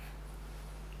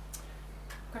 yeah.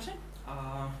 Question?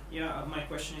 Yeah, my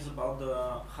question is about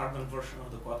the hardware version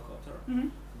of the quadcopter. Mm-hmm.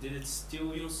 Did it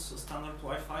still use standard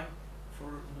Wi-Fi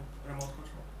for remote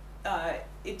control?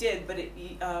 It did, but it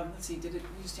let's see, did it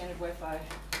use standard Wi-Fi?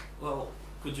 Well,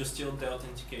 could you still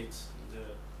authenticate the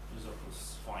user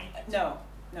who's flying? No.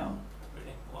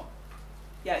 Really? Well.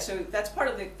 Yeah, so that's part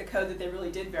of the code that they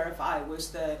really did verify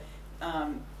was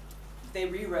they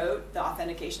rewrote the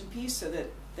authentication piece so that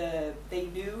they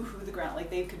knew who the ground, like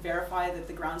they could verify that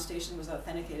the ground station was an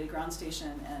authenticated ground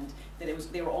station and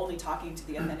that they were only talking to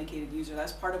the authenticated user.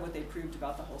 That's part of what they proved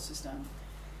about the whole system.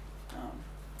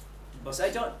 But so I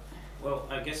don't. Well,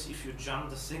 I guess if you jam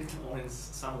the signal in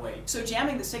some way. So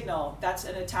jamming the signal, that's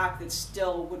an attack that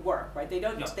still would work, right? They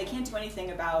don't. Yeah. They can't do anything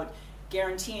about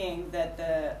guaranteeing that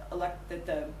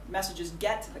the messages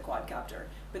get to the quadcopter,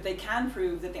 but they can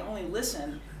prove that they only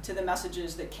listen to the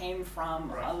messages that came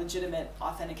from a legitimate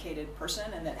authenticated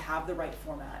person and that have the right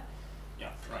format. Yeah,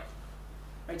 right.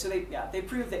 Right. So they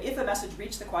proved that if a message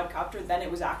reached the quadcopter, then it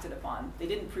was acted upon. They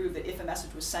didn't prove that if a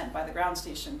message was sent by the ground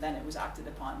station, then it was acted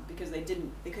upon, because they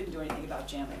couldn't do anything about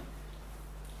jamming.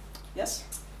 Yes?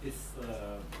 Is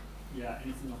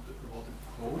anything about the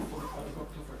code for the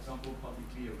quadcopter, for example,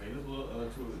 publicly available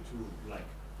to like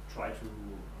try to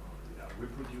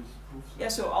reproduce proofs? Yeah,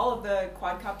 so all of the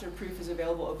quadcopter proof is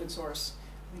available open source.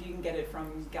 You can get it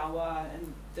from Galwa,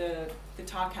 and the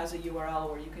talk has a URL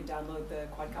where you can download the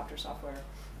quadcopter software.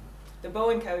 The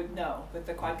Bowen code, no, but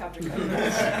the quadcopter code,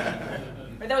 yes.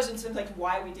 But that was in some, like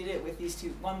why we did it with these two.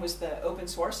 One was the open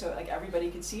source, so like everybody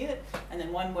could see it, and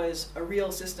then one was a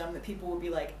real system that people would be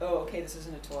like, oh, okay, this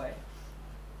isn't a toy.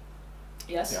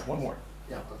 Yes? Yeah, one more.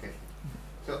 Yeah, okay.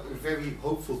 So a very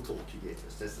hopeful talk you gave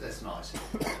us. That's nice.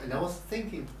 And I was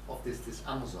thinking of this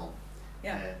Amazon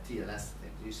TLS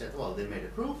thing. You said, well, they made a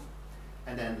proof,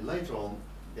 and then later on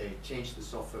they changed the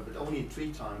software, but only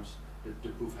 3 times the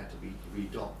proof had to be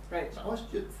redone. Right. So I was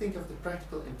just think of the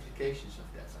practical implications of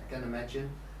that. I can imagine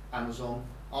Amazon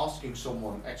asking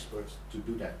someone expert to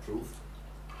do that proof,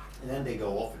 and then they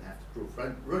go off and have the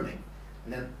proof running,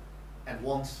 and then at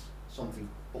once something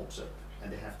pops up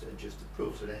and they have to adjust the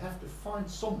proof. So they have to find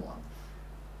someone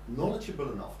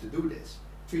knowledgeable enough to do this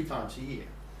 3 times a year.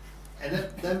 And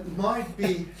that might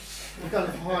be kind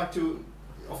of hard to,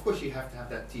 of course you have to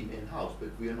have that team in-house, but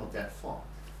we are not that far.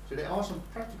 So there are some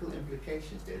practical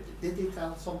implications there. Did they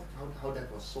tell something how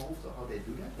that was solved or how they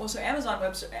do that? Well, so Amazon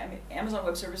Web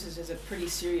Services is a pretty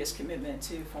serious commitment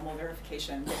to formal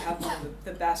verification. They have one of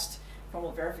the best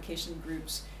formal verification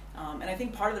groups. And I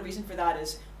think part of the reason for that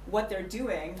is what they're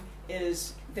doing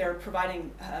is they're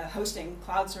providing hosting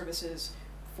cloud services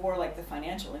for like the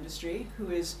financial industry,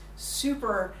 who is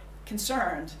super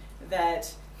concerned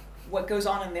that what goes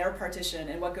on in their partition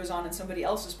and what goes on in somebody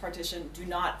else's partition do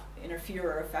not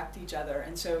interfere or affect each other.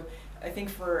 And so I think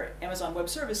for Amazon Web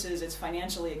Services, it's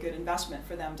financially a good investment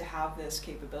for them to have this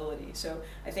capability. So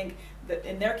I think that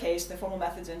in their case, the formal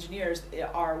methods engineers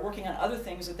are working on other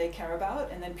things that they care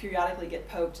about and then periodically get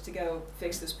poked to go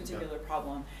fix this particular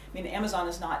problem. I mean, Amazon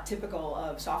is not typical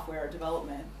of software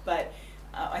development, but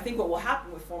I think what will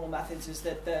happen with formal methods is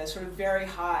that the sort of very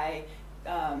high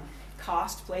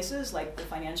cost places like the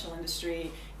financial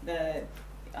industry, the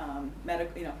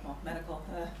medical,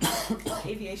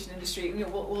 aviation industry,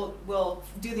 will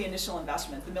do the initial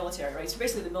investment. The military, right? So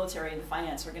basically, the military and the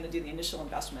finance are going to do the initial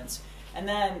investments, and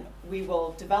then we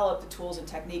will develop the tools and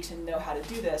techniques and know how to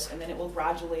do this, and then it will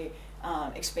gradually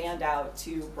expand out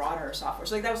to broader software.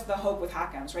 So like that was the hope with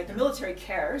HACMS, right? The military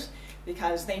cares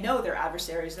because they know their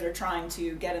adversaries that are trying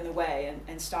to get in the way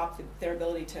and stop their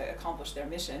ability to accomplish their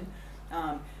mission.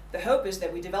 The hope is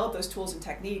that we develop those tools and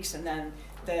techniques, and then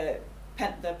the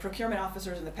procurement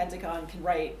officers in the Pentagon can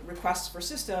write requests for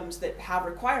systems that have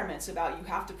requirements about you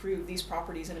have to prove these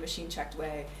properties in a machine-checked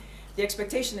way. The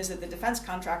expectation is that the defense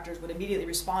contractors would immediately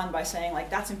respond by saying, like,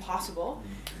 that's impossible.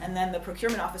 And then the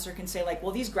procurement officer can say, like,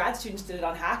 well, these grad students did it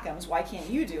on HACMS, why can't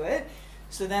you do it?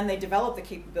 So then they develop the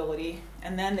capability,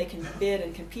 and then they can bid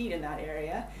and compete in that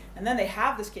area. And then they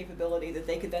have this capability that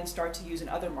they could then start to use in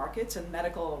other markets, and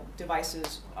medical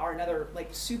devices are another like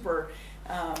super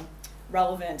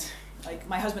relevant Like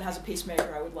my husband has a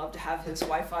pacemaker. I would love to have his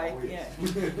Wi-Fi. Oh, yes.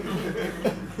 Yeah.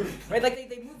 Right? Like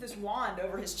they move this wand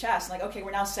over his chest. Like, okay,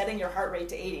 we're now setting your heart rate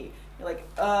to 80. You're like,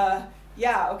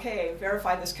 yeah, okay,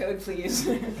 verify this code, please.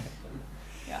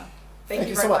 Yeah. Thank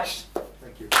you very much.